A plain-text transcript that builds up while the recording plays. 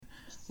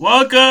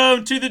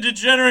Welcome to the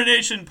Degenerate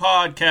Nation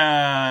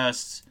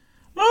podcast.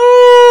 Woo!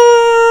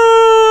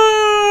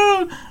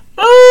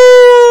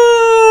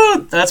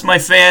 Woo! That's my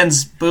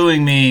fans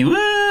booing me. Woo!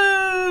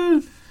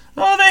 Oh,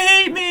 they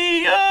hate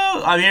me.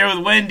 Oh, I'm here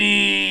with Wendy.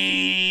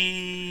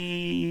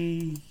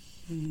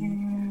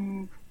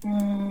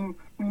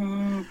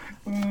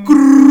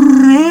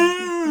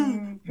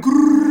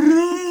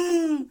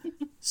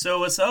 So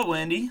what's up,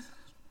 Wendy?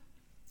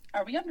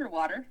 Are we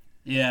underwater?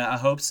 Yeah, I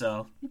hope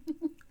so.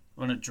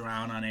 I'm gonna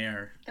drown on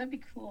air. That'd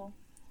be cool.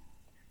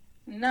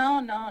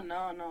 No.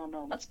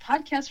 Let's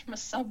podcast from a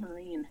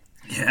submarine.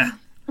 Yeah.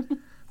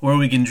 Where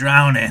we can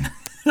drown in.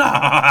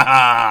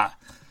 Oh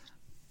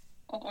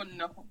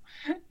no.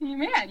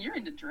 Man, you're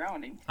into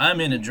drowning. I'm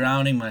into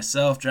drowning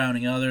myself,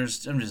 drowning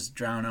others. I'm just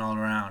drowning all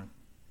around.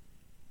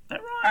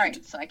 That right?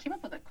 Alright, so I came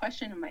up with a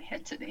question in my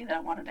head today that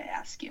I wanted to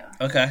ask you.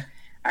 Okay. All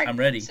right, I'm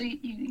ready. So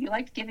you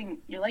like giving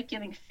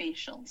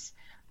facials.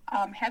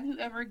 Have you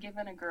ever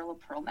given a girl a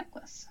pearl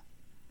necklace?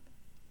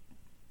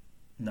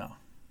 No.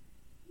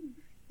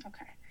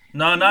 Okay.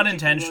 No, not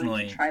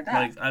intentionally. Try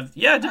that.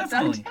 Yeah, Not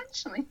definitely.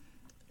 intentionally.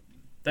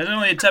 That's the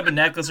only type of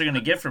necklace they're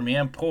gonna get from me.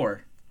 I'm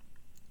poor.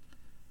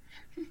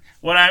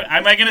 What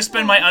am I gonna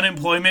spend my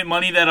unemployment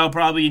money that I'll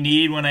probably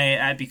need when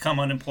I become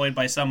unemployed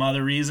by some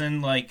other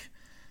reason, like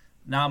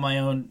not my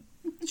own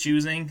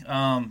choosing?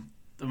 Am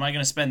I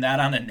gonna spend that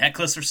on a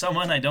necklace for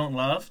someone I don't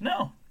love?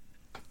 No.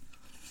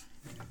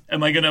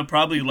 Am I gonna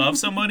probably love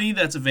somebody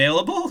that's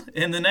available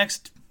in the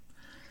next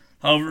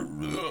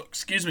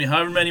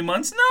however many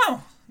months?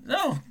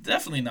 No,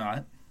 definitely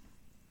not.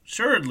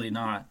 Assuredly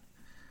not.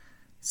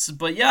 So,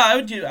 but yeah,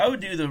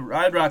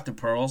 I'd rock the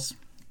pearls.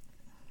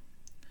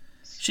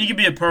 She could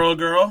be a pearl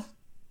girl.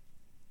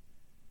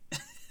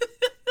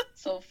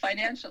 So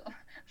financial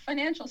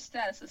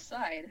status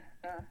aside,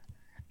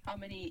 how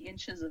many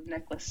inches of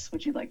necklace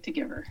would you like to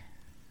give her?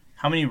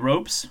 How many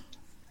ropes?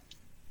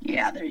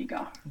 Yeah, there you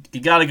go.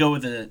 You gotta go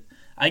with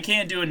I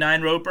can't do a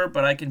 9-roper,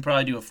 but I can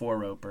probably do a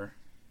 4-roper.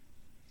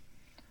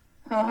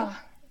 Oh,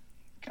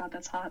 God,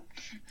 that's hot.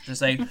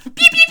 Just like, pew, pew,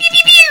 pew,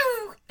 pew,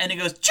 pew, and it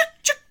goes, chuk,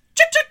 chuk,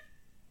 chuk, chuk,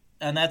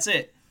 and that's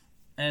it.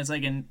 And it's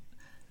like a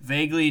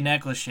vaguely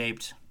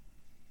necklace-shaped.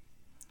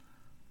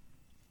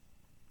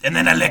 And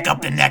then I lick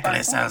up the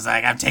necklace. I was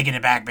like, I'm taking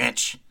it back,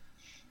 bitch.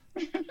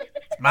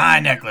 My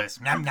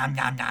necklace. Nom, nom,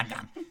 nom, nom,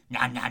 nom.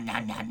 Nom, nom,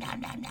 nom, nom,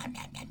 nom, nom, nom, nom,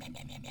 nom, nom,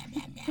 nom,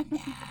 nom, nom,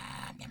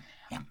 nom,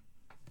 nom.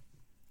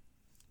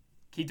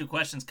 Keep the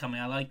questions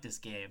coming. I like this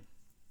game.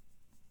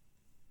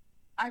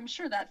 I'm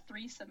sure that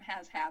threesome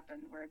has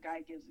happened where a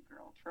guy gives a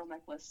girl a pearl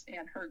necklace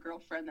and her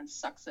girlfriend then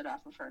sucks it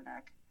off of her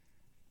neck.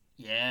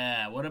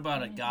 Yeah, what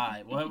about a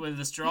guy? What, with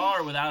a straw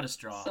or without a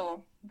straw?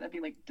 So, that'd be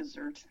like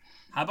dessert.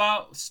 How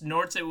about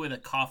snorts it with a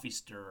coffee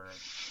stirrer?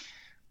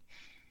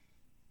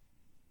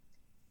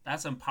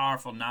 That's some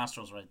powerful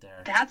nostrils right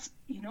there.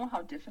 You know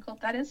how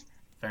difficult that is?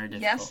 Very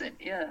difficult. Yes, it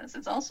is.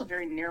 It's also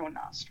very narrow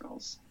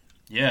nostrils.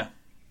 Yeah.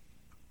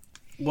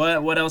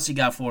 What else you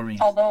got for me?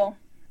 Although,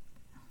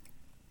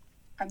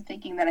 I'm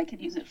thinking that I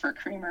could use it for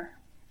creamer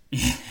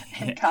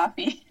and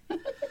coffee.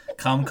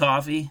 Cum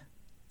coffee?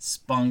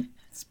 Spunk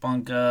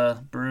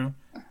brew?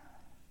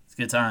 It's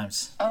good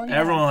times. Oh, yeah.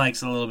 Everyone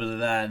likes a little bit of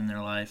that in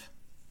their life.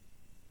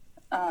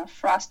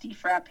 Frosty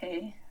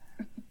frappe.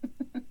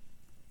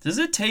 Does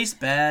it taste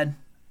bad?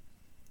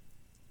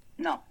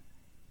 No.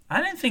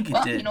 I didn't think it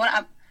Well, did. you know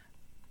what?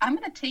 I'm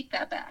going to take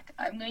that back.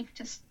 I'm going to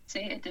just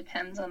say it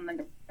depends on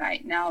the guy.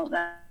 Now,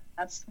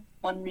 that's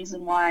one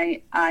reason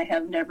why I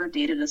have never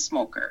dated a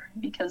smoker.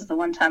 Because the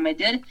one time I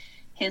did,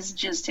 his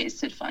jizz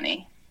tasted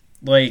funny.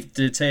 Like,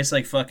 did it taste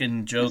like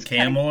fucking Joe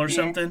Camel or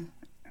something?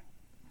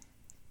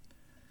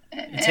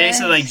 It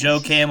tasted like Joe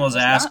Camel's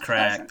ass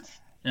crack. Pleasant.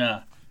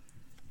 Yeah.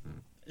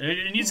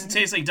 It needs to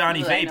taste like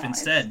Donnie Vape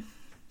instead.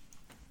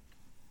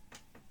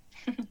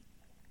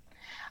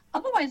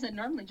 Otherwise, it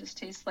normally just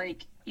tastes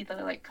like either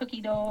like cookie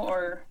dough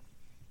or...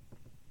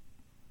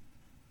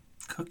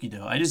 Cookie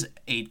dough? I just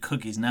ate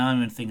cookies. Now I'm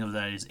even thinking of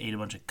that. I just ate a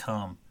bunch of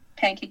cum.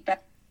 pancake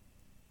batter.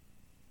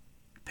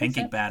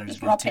 Pancake batter is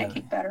Just good raw too.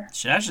 pancake batter.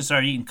 I should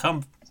start eating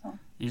cum. So.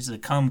 Use the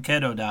cum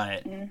keto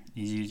diet. Mm.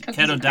 You use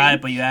Cookies keto and diet,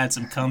 cream. but you add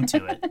some cum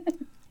to it.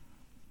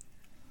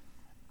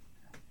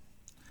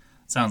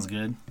 Sounds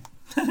good.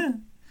 Got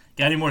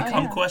any more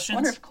cum questions? I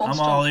wonder if Cold I'm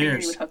Stone all Creamery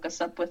ears. would hook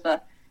us up with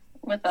a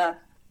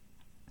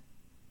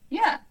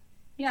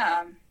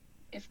yeah.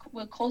 If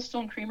will Cold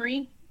Stone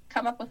Creamery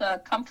come up with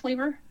a cum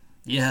flavor?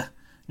 Yeah,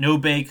 no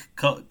bake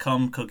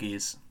cum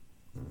cookies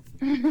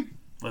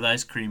with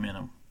ice cream in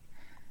them.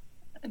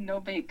 No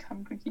bake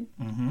cum cookie.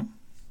 Mm-hmm.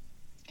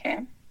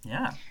 Okay.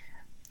 Yeah.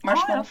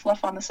 Marshmallow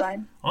fluff on the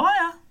side. Oh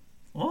yeah.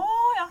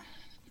 Oh yeah.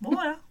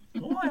 Oh yeah.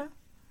 Oh yeah.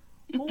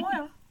 Oh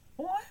yeah.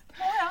 Oh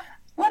yeah.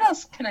 What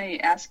else can I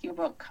ask you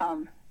about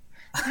cum?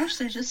 Gosh,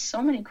 there's just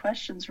so many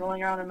questions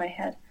rolling around in my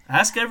head.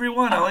 Ask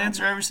everyone. I'll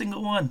answer every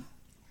single one.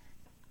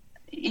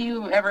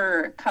 You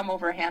ever come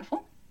over a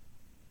handful?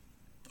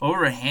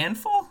 Over a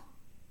handful?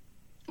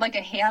 Like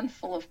a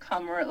handful of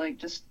cum where it like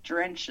just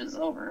drenches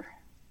over.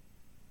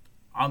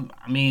 I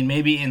mean,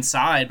 maybe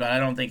inside, but I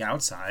don't think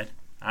outside.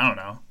 I don't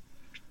know.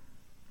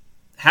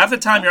 Half the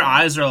time your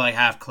eyes are like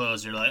half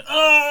closed. You're like,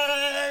 "Ah!"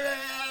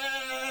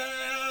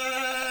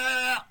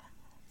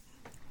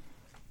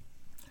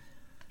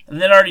 And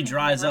then it already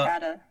dries up.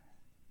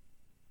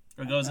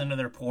 Or goes into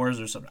their pores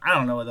or something. I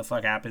don't know what the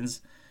fuck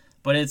happens.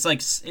 But it's like,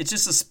 it's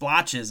just the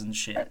splotches and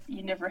shit.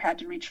 You never had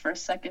to reach for a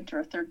second or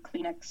a third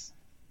Kleenex?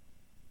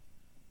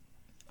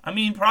 I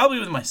mean, probably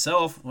with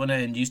myself when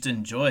I used to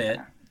enjoy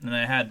it. And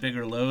I had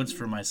bigger loads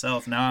for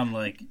myself. Now I'm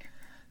like,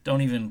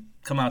 don't even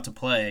come out to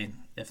play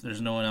if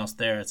there's no one else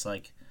there. It's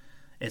like,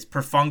 it's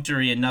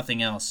perfunctory and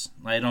nothing else.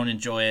 I don't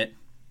enjoy it.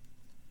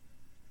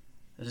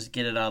 I just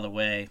get it out of the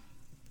way.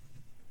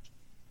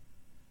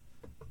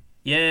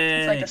 Yay!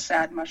 It's like a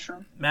sad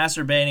mushroom.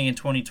 Masturbating in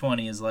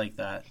 2020 is like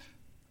that.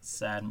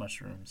 Sad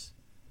mushrooms.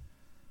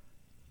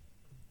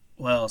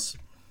 What else?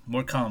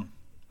 More cum.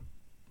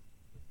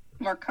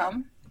 More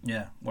cum?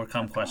 Yeah, more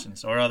cum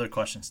questions. Or other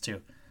questions,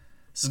 too.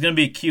 This is going to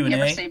be a Q&A. You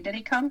ever saved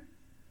any cum?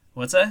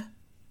 What's that?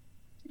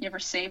 You ever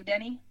saved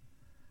any?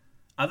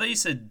 I thought you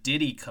said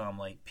Diddy cum,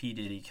 like P.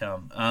 Diddy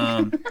cum.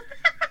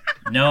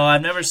 No,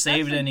 I've never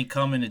saved any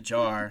cum in a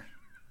jar.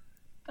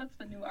 That's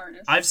the new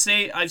artist. I've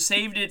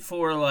saved it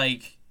for,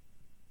 like,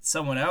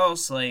 someone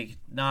else, like,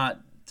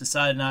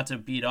 decided not to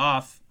beat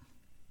off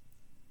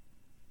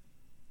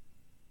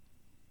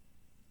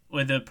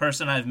with a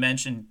person I've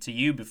mentioned to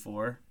you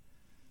before.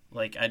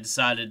 Like, I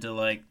decided to,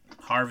 like,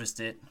 harvest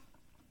it.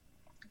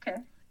 Okay.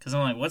 Because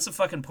I'm like, what's the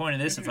fucking point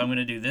of this if I'm going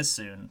to do this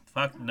soon?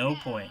 Fuck, no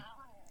point.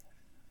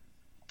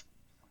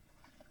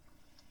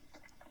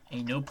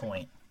 Ain't no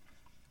point.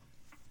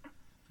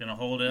 Gonna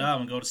hold it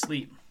out and go to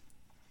sleep.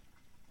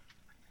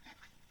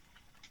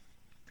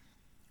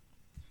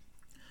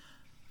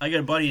 I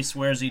got a buddy who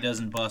swears he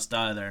doesn't bust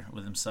either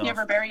with himself. You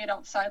ever bury it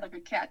outside like a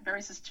cat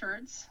buries his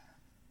turds?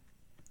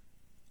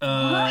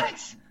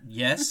 What?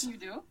 Yes. You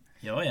do?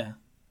 Oh, yeah.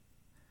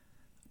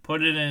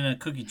 Put it in a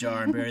cookie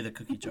jar and bury the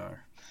cookie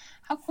jar.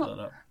 How cool. Fill it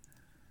up.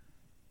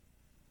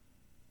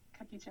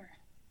 Cookie jar.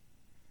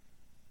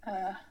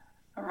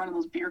 Or one of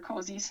those beer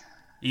cozies.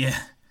 Yeah.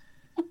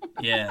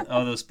 Yeah.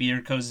 Oh, those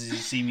beer cozies you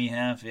see me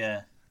have?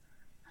 Yeah.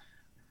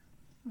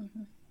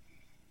 Mm-hmm.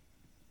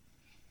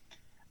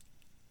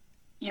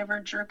 You ever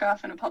jerk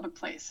off in a public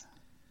place?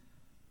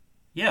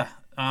 Yeah.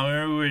 I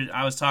remember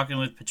I was talking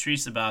with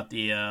Patrice about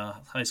the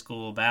high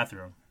school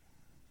bathroom.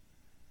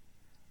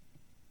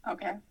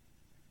 Okay.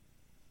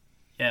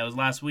 Yeah, it was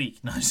last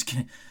week. No, just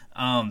kidding.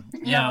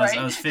 Yeah, right.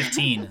 I was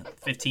 15,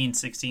 16,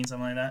 something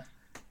like that.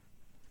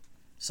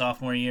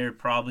 Sophomore year,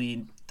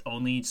 probably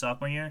only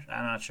sophomore year?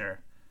 I'm not sure.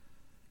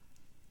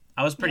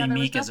 I was pretty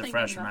meek as a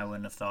freshman. I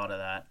wouldn't have thought of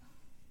that.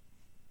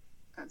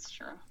 That's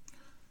true.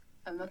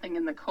 And nothing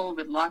in the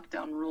COVID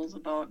lockdown rules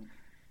about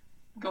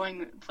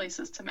going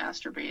places to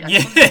masturbate.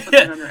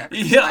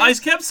 Yeah, I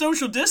kept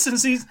social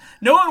distancing.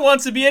 No one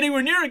wants to be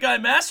anywhere near a guy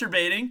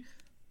masturbating.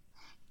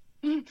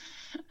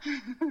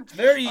 It's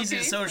very easy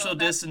to social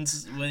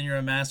distance when you're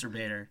a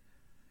masturbator.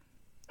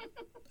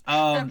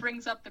 That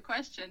brings up the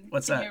question.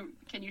 What's that?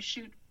 Can you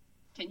shoot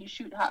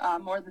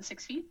more than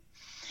 6 feet?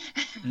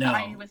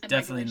 No,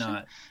 definitely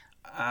not.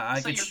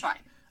 So you're fine.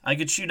 I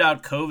could shoot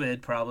out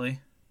COVID, probably.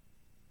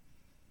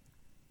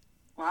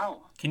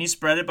 Wow. Can you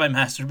spread it by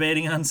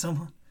masturbating on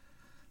someone?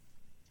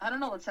 I don't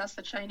know. Let's ask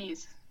the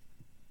Chinese.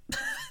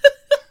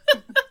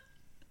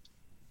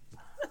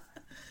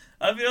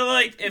 I feel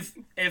like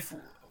if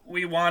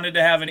we wanted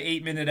to have an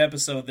 8-minute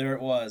episode, there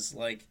it was.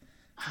 Like,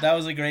 that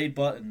was a great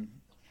button.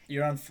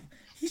 You're on.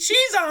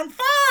 She's on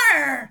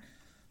fire.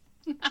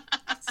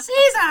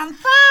 She's on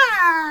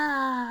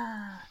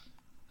fire.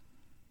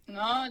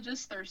 No,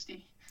 just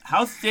thirsty.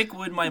 How thick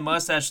would my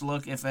mustache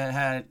look if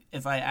I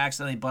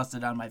accidentally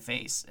busted on my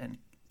face and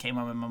came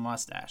up with my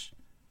mustache?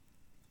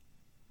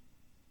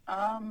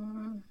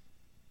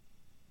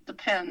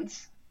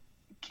 Depends.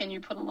 Can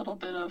you put a little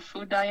bit of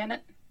food dye in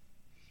it?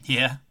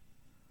 Yeah.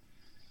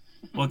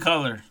 What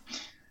color?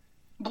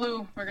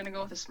 Blue. We're gonna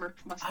go with a Smurf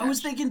mustache. I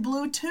was thinking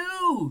blue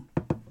too.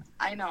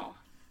 I know.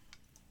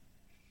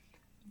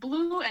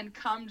 Blue and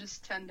cum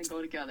just tend to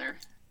go together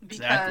because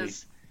exactly.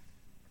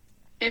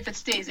 If it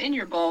stays in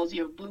your balls,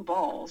 you have blue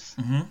balls.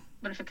 Mm-hmm.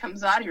 But if it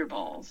comes out of your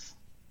balls,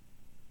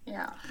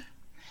 then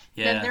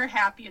they're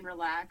happy and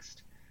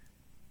relaxed.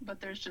 But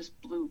there's just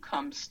blue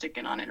cum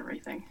sticking on it and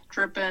everything.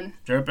 Dripping.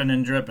 Dripping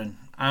and dripping.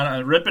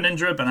 Ripping and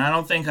dripping. I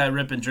don't think I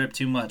rip and drip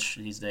too much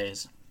these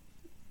days.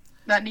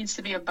 That needs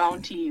to be a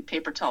Bounty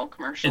paper towel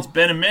commercial. It's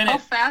been a minute. How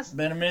fast?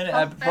 Been a minute.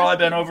 I've probably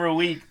been over a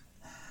week.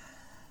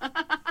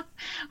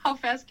 How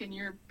fast can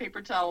your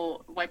paper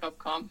towel wipe up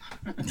cum?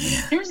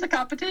 Here's the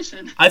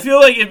competition. I feel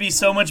like it'd be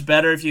so much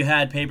better if you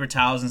had paper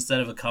towels instead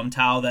of a cum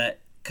towel.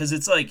 Because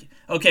it's like,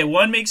 okay,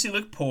 one makes you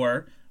look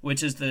poor,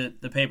 which is the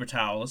paper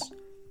towels.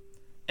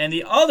 And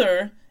the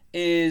other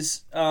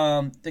is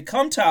the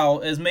cum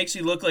towel makes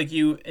you look like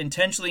you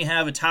intentionally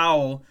have a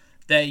towel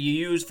that you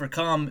use for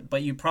cum,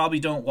 but you probably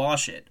don't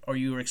wash it, or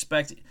you were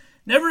expecting.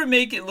 Never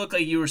make it look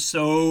like you were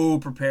so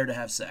prepared to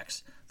have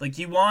sex. Like,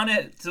 you want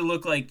it to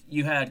look like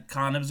you had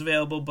condoms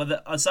available,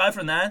 but aside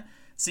from that,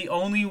 it's the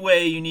only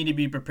way you need to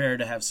be prepared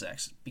to have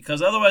sex.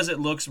 Because otherwise it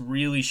looks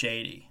really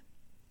shady.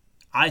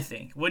 I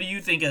think. What do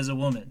you think as a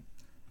woman?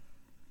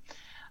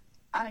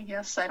 I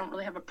guess I don't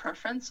really have a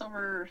preference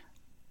over...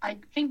 I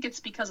think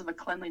it's because of a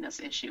cleanliness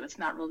issue. It's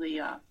not really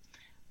a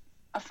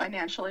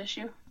financial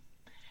issue.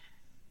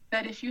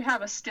 That if you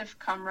have a stiff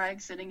cum rag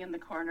sitting in the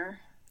corner...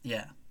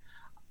 Yeah.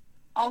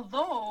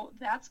 Although,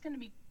 that's going to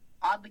be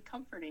oddly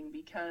comforting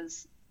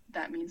because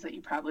that means that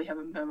you probably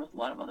haven't been with a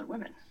lot of other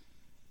women.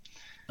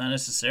 Not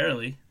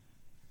necessarily.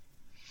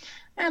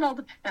 It all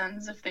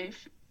depends if they've...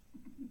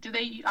 Do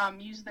they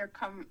use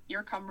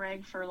your cum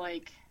rag for,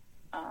 like,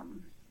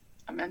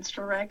 a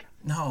menstrual rag?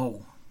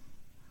 No.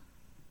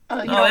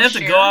 No, they have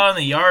to go out in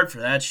the yard for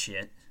that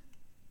shit.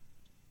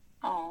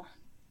 Oh.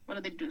 What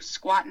do they do?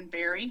 Squat and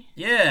bury?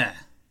 Yeah.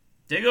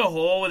 Dig a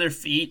hole with their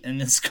feet and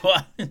then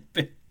squat and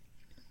bury.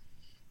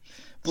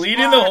 Bleed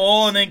in the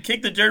hole and then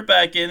kick the dirt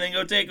back in, then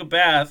go take a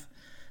bath,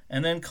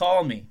 and then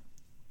call me.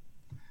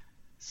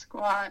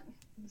 Squat,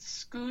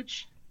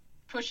 scooch,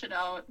 push it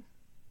out,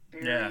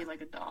 bury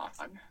like a dog.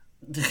 Like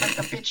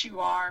the bitch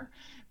you are.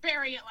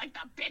 Bury it like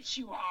the bitch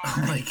you are.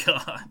 Oh my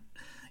god.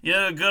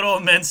 Yeah, a good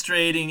old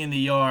menstruating in the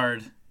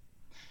yard.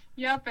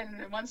 Yep,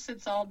 and once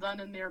it's all done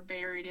and they're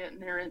buried it and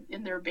they're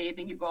in there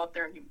bathing, you go out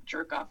there and you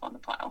jerk off on the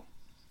pile.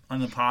 On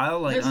the pile?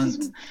 Like on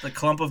the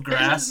clump of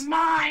grass? This is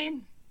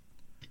mine!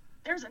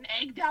 There's an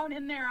egg down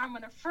in there. I'm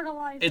gonna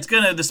fertilize it.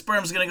 The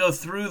sperm's gonna go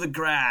through the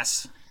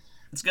grass.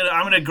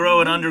 I'm gonna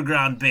grow an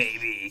underground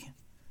baby.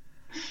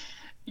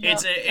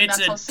 Yep, it's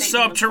a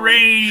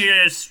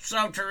subterraneous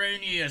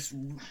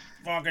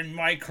fucking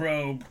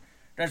microbe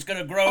that's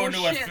gonna grow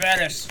into a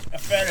fetus.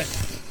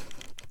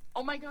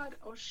 Oh my god!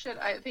 Oh shit!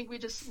 I think we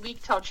just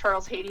leaked how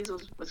Charles Hades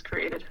was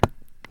created.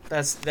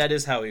 That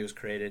is how he was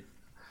created.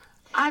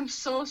 I'm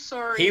so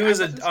sorry. He was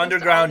an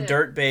underground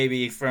dirt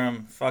baby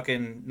from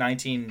fucking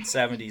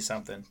 1970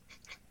 something.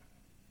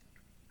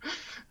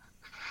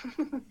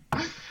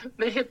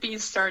 The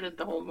hippies started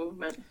the whole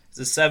movement. It's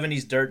a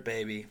 70s dirt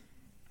baby.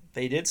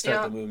 They did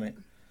start the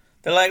movement.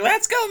 They're like,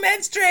 let's go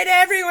menstruate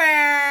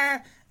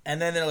everywhere!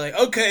 And then they're like,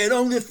 okay, it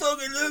only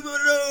fucking live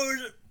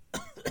those.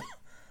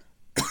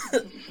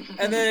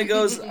 And then it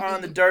goes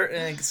on the dirt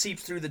and it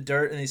seeps through the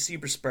dirt and they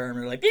super sperm.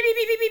 They're like, beep, beep,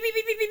 beep, beep,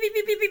 beep, beep, beep,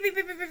 beep, beep, beep,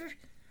 beep, beep, beep.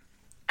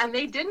 And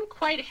they didn't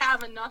quite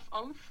have enough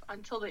oomph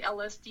until the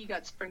LSD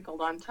got sprinkled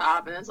on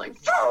top, and it's like,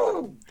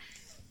 boom!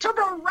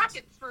 Turbo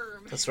rocket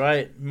sperm! That's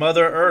right.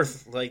 Mother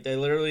Earth. Like, they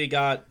literally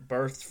got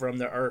birthed from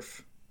the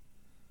earth.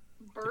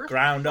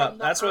 Ground up.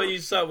 That's what you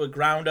saw with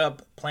ground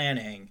up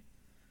planning.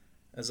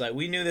 It's like,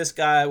 we knew this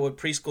guy, what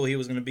preschool he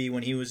was going to be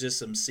when he was just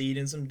some seed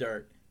and some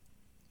dirt.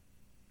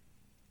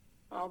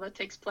 Well, that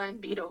takes Plan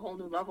B to a whole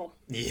new level.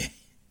 Yeah.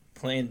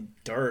 Playing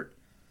dirt.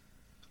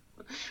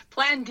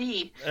 Plan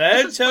D. Did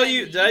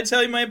I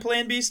tell you my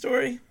Plan B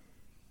story?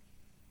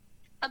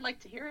 I'd like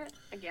to hear it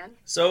again.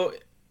 So,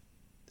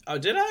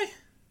 did I?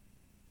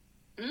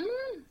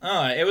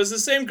 Oh, it was the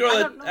same girl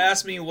that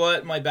asked me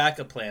what my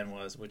backup plan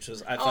was, which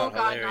was I thought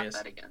hilarious.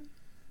 Not that again.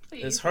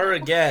 Please. It's her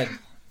again.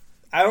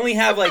 I only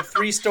have like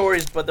 3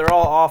 stories, but they're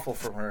all awful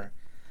from her.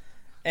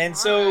 And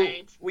so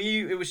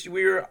we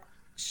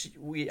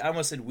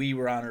almost said we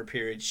were on her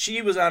period.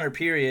 She was on her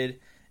period,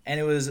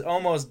 and it was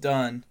almost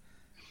done.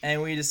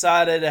 And we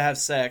decided to have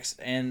sex,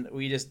 and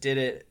we just did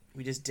it.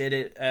 We just did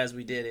it as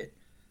we did it.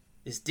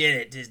 Just did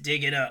it. Just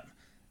dig it up.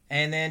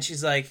 And then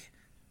she's like,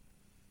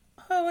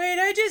 oh, wait,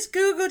 I just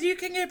Googled you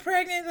can get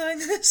pregnant like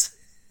this.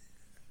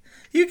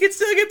 You can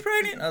still get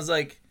pregnant. I was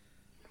like,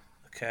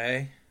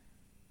 okay.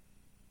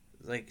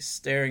 Like,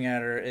 staring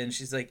at her, and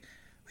she's like,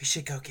 we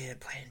should go get a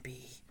Plan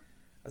B. I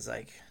was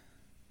like,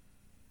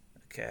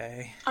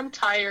 okay. I'm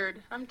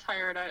tired.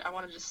 I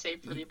want to just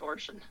save for the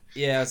abortion.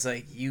 Yeah, I was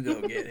like, you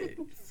go get it.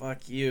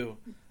 Fuck you.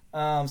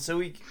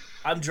 So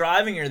I'm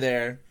driving her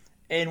there,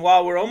 and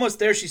while we're almost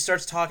there, she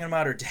starts talking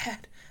about her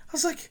dad. I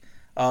was like,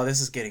 oh,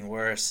 this is getting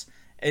worse.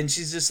 And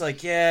she's just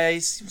like, yeah,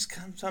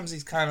 sometimes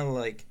he's kind of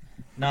like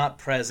not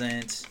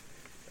present,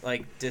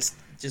 like just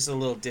a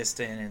little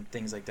distant and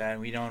things like that,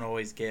 and we don't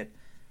always get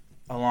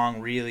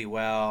along really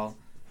well.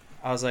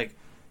 I was like,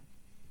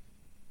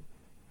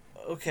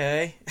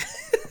 okay.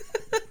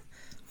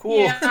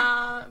 Cool.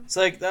 Yeah. It's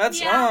like,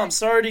 I'm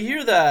sorry to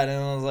hear that.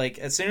 And I was like,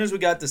 as soon as we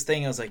got this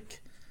thing, I was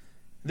like,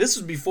 this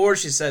was before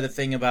she said the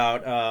thing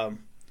about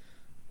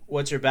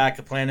what's your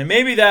backup plan. And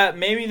maybe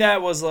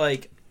that was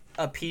like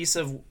a piece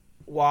of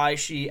why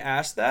she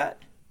asked that.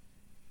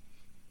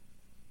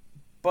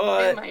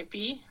 But it might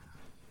be.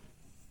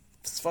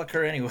 Fuck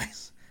her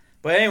anyways.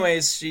 But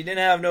anyways, she didn't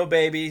have no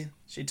baby.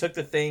 She took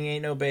the thing,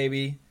 ain't no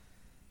baby.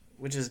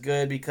 Which is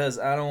good because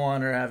I don't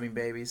want her having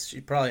babies. She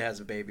probably has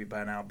a baby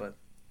by now, but...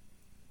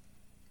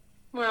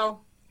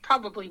 Well,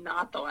 probably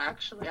not, though,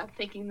 actually. I'm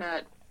thinking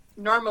that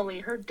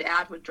normally her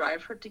dad would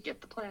drive her to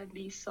get the Plan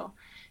B, so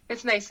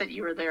it's nice that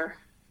you were there.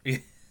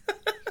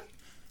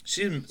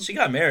 She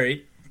got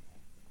married.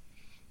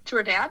 To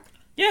her dad?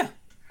 Yeah.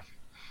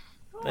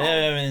 They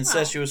have an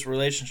incestuous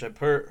relationship.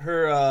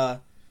 Her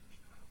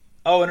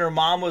Oh, and her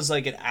mom was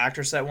like an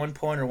actress at one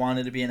point, or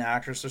wanted to be an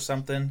actress or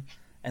something,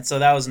 and so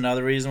that was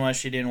another reason why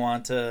she didn't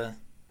want to.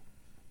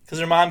 Because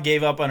her mom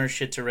gave up on her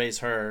shit to raise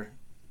her,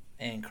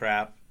 and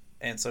crap,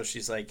 and so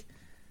she's like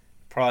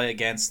probably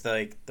against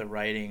the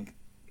writing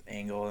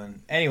angle.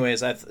 And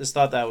anyways, I just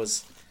thought that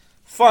was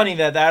funny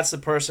that that's the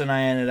person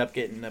I ended up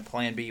getting a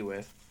Plan B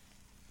with.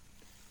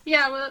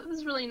 Yeah, well, it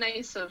was really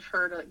nice of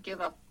her to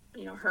give up,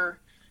 her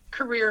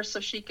career so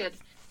she could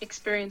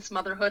experience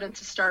motherhood and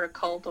to start a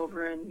cult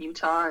over in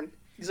Utah. And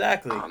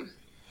Exactly.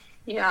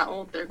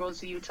 yeah, there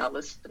goes the Utah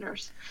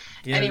listeners.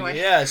 Yeah, Anyway.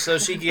 Yeah, so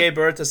she gave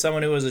birth to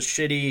someone who was a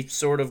shitty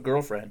sort of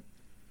girlfriend.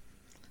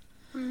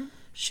 Mm-hmm.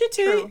 Shitty.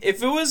 True.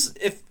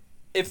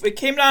 If it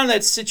came down to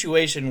that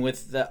situation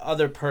with the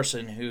other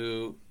person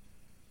who,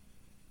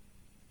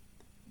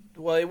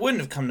 well, it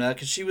wouldn't have come to that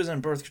because she was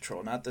on birth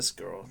control, not this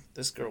girl.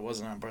 This girl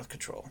wasn't on birth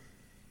control.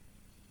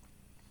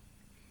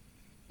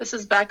 This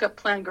is backup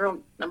plan girl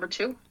number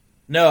 2?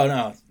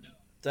 No.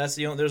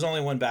 There's only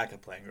one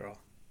backup plan girl.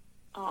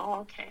 Oh,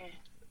 okay.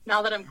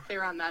 Now that I'm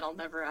clear on that, I'll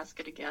never ask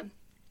it again.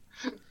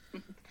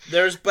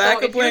 There's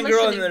backup plan girl,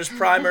 and listening- there's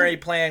primary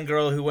plan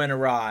girl who went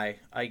awry,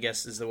 I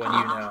guess is the one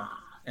you know.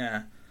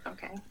 Yeah.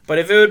 Okay. But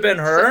if it would have been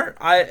her,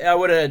 I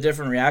would have had a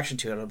different reaction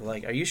to it. I'd be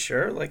like, are you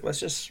sure? Like, let's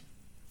just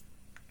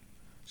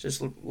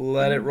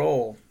let it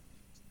roll.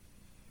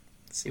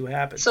 See what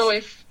happens. So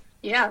if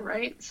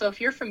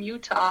you're from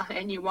Utah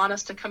and you want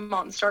us to come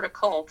out and start a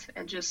cult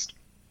and just,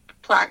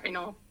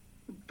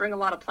 bring a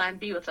lot of Plan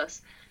B with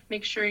us,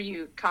 make sure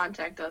you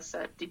contact us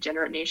at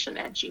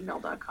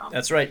degeneratenation@gmail.com.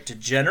 That's right,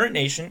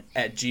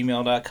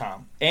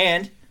 degeneratenation@gmail.com.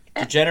 And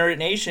Degenerate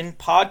Nation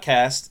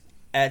Podcast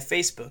at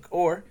Facebook,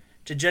 or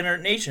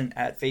Degenerate Nation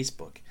at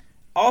Facebook.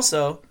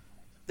 Also,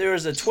 there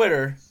is a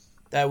Twitter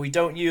that we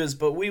don't use,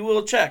 but we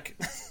will check.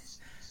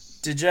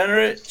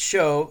 Degenerate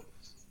Show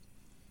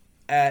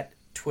at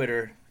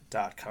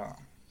twitter.com.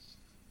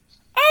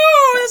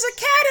 Oh, there's a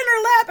cat in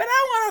her lap and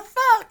I want to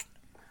fuck.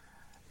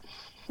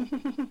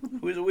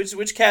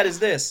 Which cat is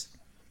this?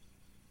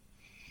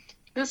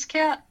 This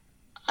cat,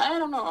 I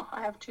don't know.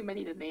 I have too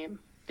many to name.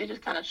 They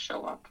just kind of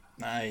show up.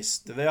 Nice.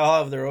 Do they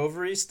all have their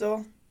ovaries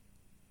still?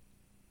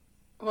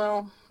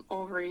 Well,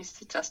 ovaries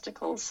to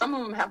testicles. Some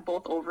of them have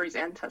both ovaries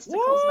and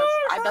testicles. Woo,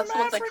 That's the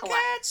ones I collect.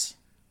 hermaphrodites.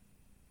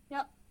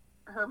 Yep.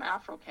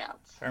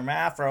 Hermaphrodicats.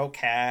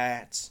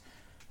 Hermaphrodicats.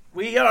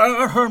 We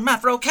are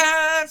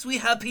hermaphrodicats. We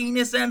have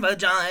penis and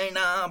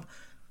vagina.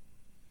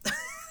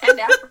 And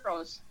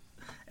afros.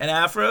 And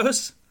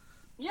afros?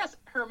 Yes,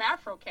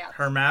 hermaphrodicats.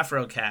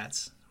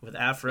 Hermaphrodicats. With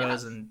afros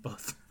Yes. and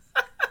both.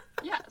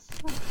 Yes.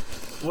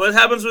 What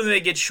happens when they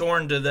get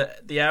shorn? Do the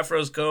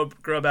afros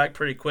grow back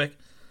pretty quick?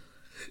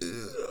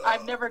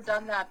 I've never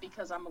done that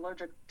because I'm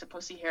allergic to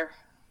pussy hair.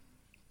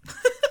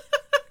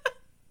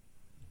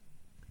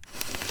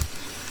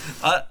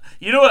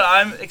 You know what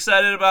I'm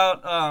excited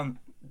about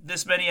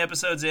this many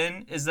episodes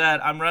in? Is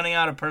that I'm running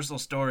out of personal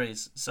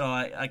stories. So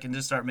I can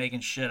just start making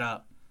shit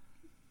up.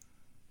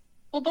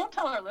 Well, don't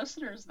tell our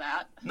listeners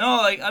that.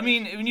 No,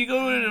 when you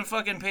go into a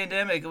fucking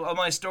pandemic, all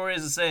my story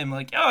is the same.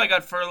 Like, I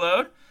got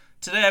furloughed.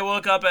 Today I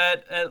woke up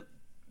at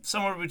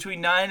somewhere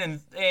between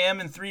 9 a.m.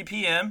 and 3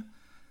 p.m.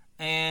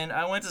 And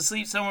I went to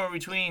sleep somewhere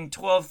between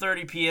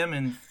 12:30 p.m.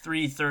 and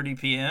 3:30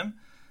 p.m.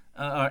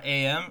 Or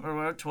a.m.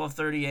 or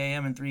 12:30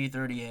 a.m. and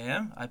 3:30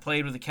 a.m. I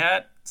played with the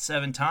cat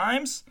 7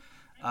 times.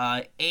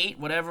 Ate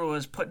whatever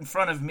was put in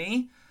front of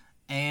me.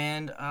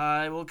 And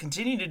I will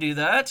continue to do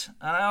that.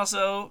 And I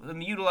also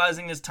am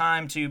utilizing this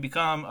time to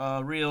become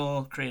a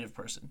real creative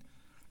person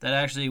that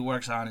actually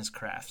works on his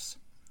crafts.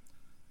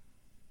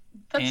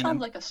 That sounds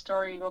like a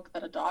storybook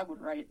that a dog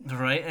would write.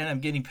 Right? And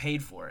I'm getting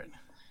paid for it.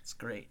 It's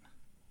great.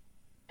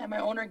 And my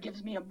owner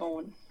gives me a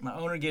bone. My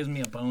owner gives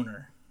me a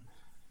boner.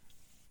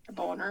 A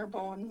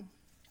bone.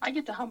 I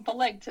get to hump a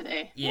leg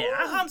today. Yeah,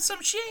 I humped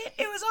some shit.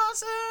 It was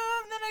awesome.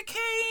 Then I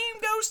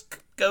came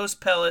ghost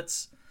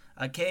pellets.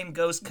 I came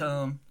ghost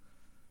cum.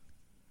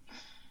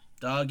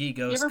 Doggy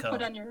ghost cum. You ever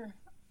put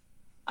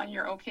on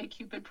your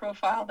OkCupid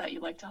profile that you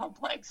like to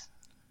hump legs?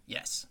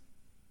 Yes.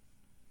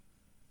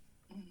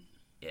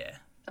 Yeah.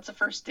 That's a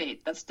first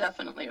date. That's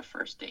definitely a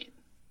first date.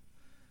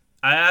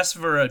 I asked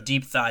for a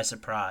deep thigh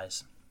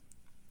surprise.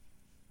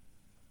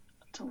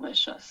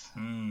 Delicious.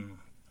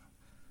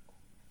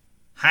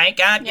 Hike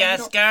out your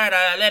skirt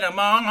a little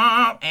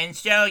more and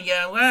show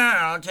your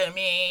world to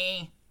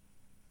me.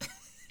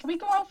 Can we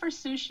go out for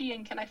sushi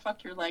and can I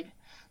fuck your leg?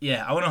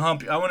 Yeah, I want to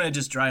hump. I want to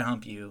just dry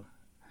hump you.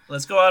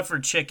 Let's go out for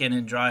chicken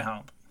and dry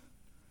hump.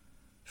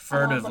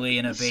 Furtively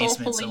in a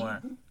basement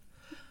somewhere.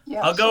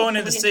 Yeah, I'll go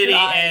into the city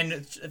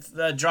and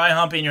dry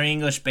hump in your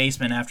English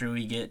basement after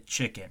we get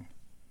chicken.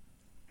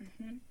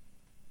 Mm-hmm.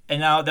 And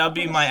now that'll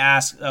be my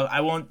ask.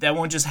 That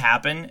won't just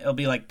happen. It'll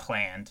be like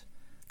planned,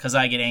 because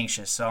I get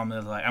anxious. So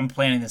I'm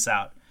planning this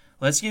out.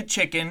 Let's get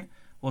chicken.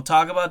 We'll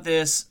talk about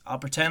this. I'll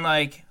pretend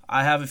like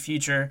I have a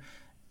future,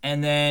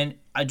 and then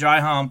I dry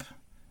hump,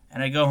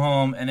 and I go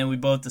home, and then we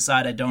both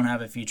decide I don't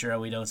have a future,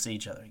 and we don't see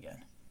each other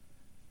again.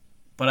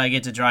 But I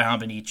get to dry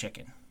hump and eat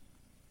chicken.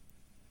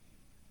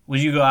 Would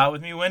you go out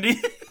with me,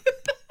 Wendy?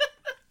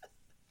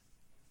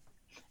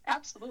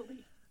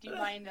 Absolutely. Do you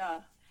mind,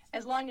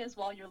 as long as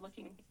while you're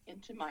looking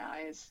into my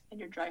eyes and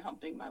you're dry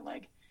humping my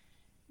leg,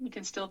 you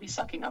can still be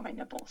sucking on my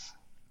nipples?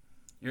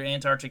 Your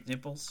Antarctic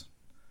nipples?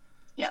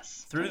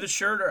 Yes. Through the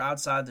shirt or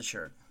outside the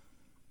shirt?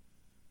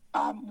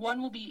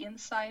 One will be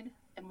inside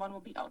and one will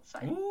be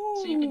outside. Ooh.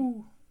 So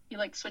you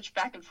like switch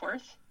back and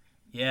forth.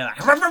 Yeah.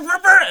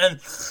 And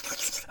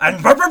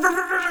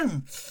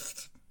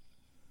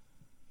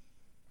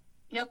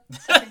Yep.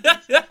 Second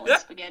base nipple and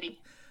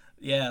spaghetti.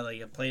 yeah, like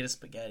a plate of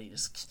spaghetti.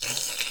 Just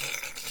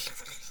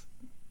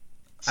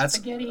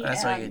Spaghetti.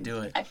 That's how you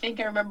do it. I think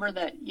I remember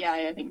that. Yeah,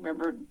 I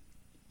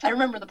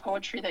remember the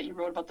poetry that you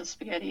wrote about the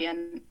spaghetti,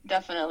 and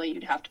definitely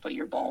you'd have to put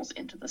your balls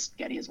into the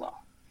spaghetti as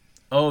well.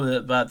 Oh,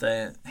 about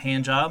the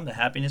hand job, the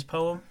happiness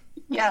poem?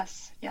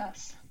 Yes.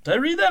 Did I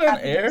read that on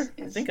Happiness air?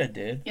 I is- think I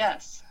did.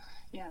 Yes.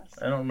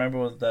 I don't remember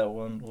what that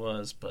one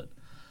was, but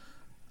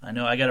I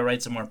know I got to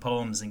write some more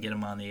poems and get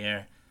them on the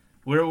air.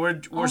 We're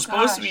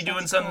supposed to be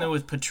doing something cool.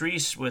 with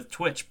Patrice with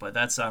Twitch, but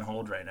that's on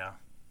hold right now.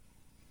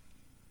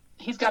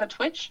 He's got a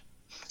Twitch?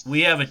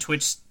 We have a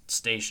Twitch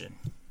station.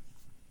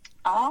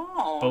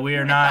 Oh. But we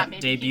are I not thought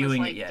maybe he debuting was, it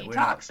like, yet. We're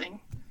not. Detoxing.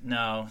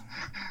 No.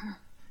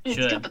 He's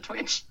Should. got the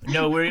Twitch.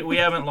 No, we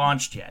haven't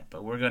launched yet,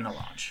 but we're going to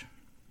launch.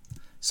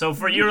 So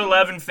for your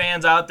 11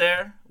 fans out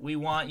there, we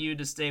want you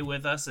to stay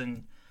with us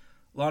and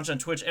launch on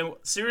Twitch. And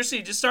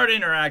seriously, just start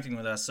interacting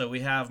with us so we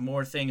have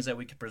more things that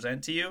we can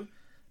present to you.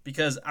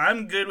 Because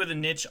I'm good with a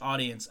niche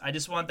audience. I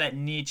just want that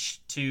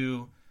niche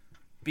to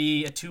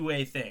be a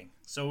two-way thing.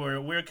 So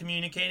we're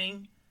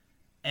communicating,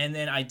 and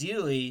then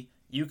ideally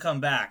you come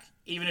back.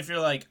 Even if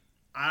you're like,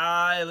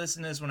 I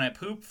listen to this when I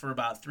poop for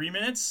about 3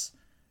 minutes,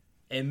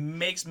 it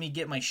makes me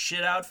get my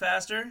shit out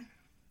faster,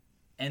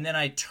 and then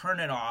I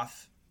turn it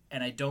off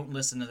and I don't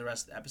listen to the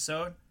rest of the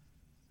episode.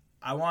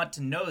 I want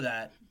to know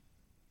that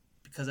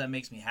because that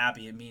makes me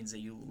happy. It means that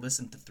you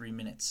listen to 3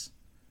 minutes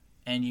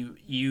and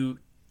you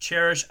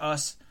cherish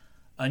us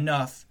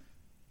enough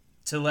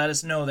to let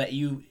us know that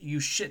you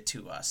shit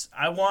to us.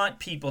 I want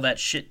people that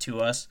shit to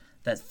us,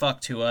 that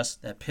fuck to us,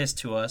 that piss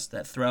to us,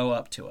 that throw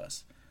up to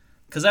us.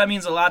 Because that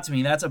means a lot to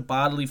me. That's a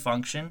bodily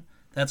function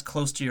that's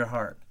close to your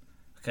heart.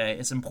 Okay,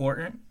 it's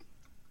important.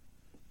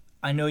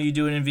 I know you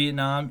do it in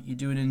Vietnam, you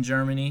do it in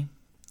Germany,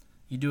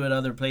 you do it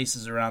other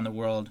places around the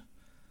world.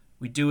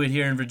 We do it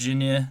here in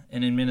Virginia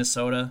and in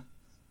Minnesota.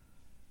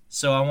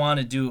 So I want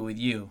to do it with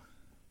you.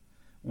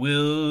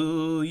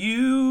 Will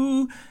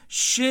you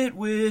shit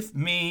with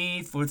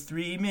me for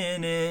 3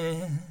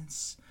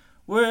 minutes?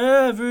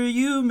 Wherever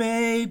you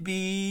may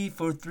be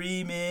for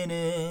 3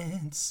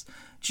 minutes.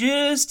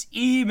 Just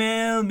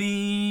email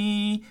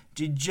me,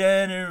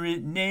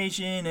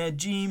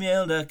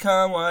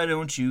 degeneratenation@gmail.com. Why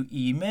don't you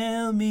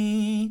email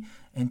me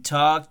and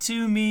talk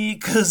to me?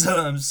 'Cause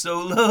I'm so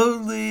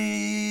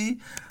lonely.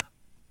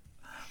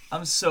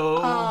 I'm so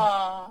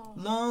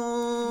lonely.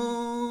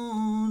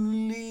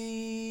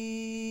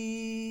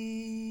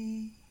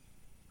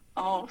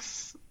 Oh,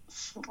 snap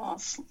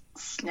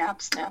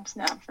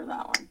for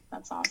that one.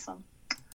 That's awesome.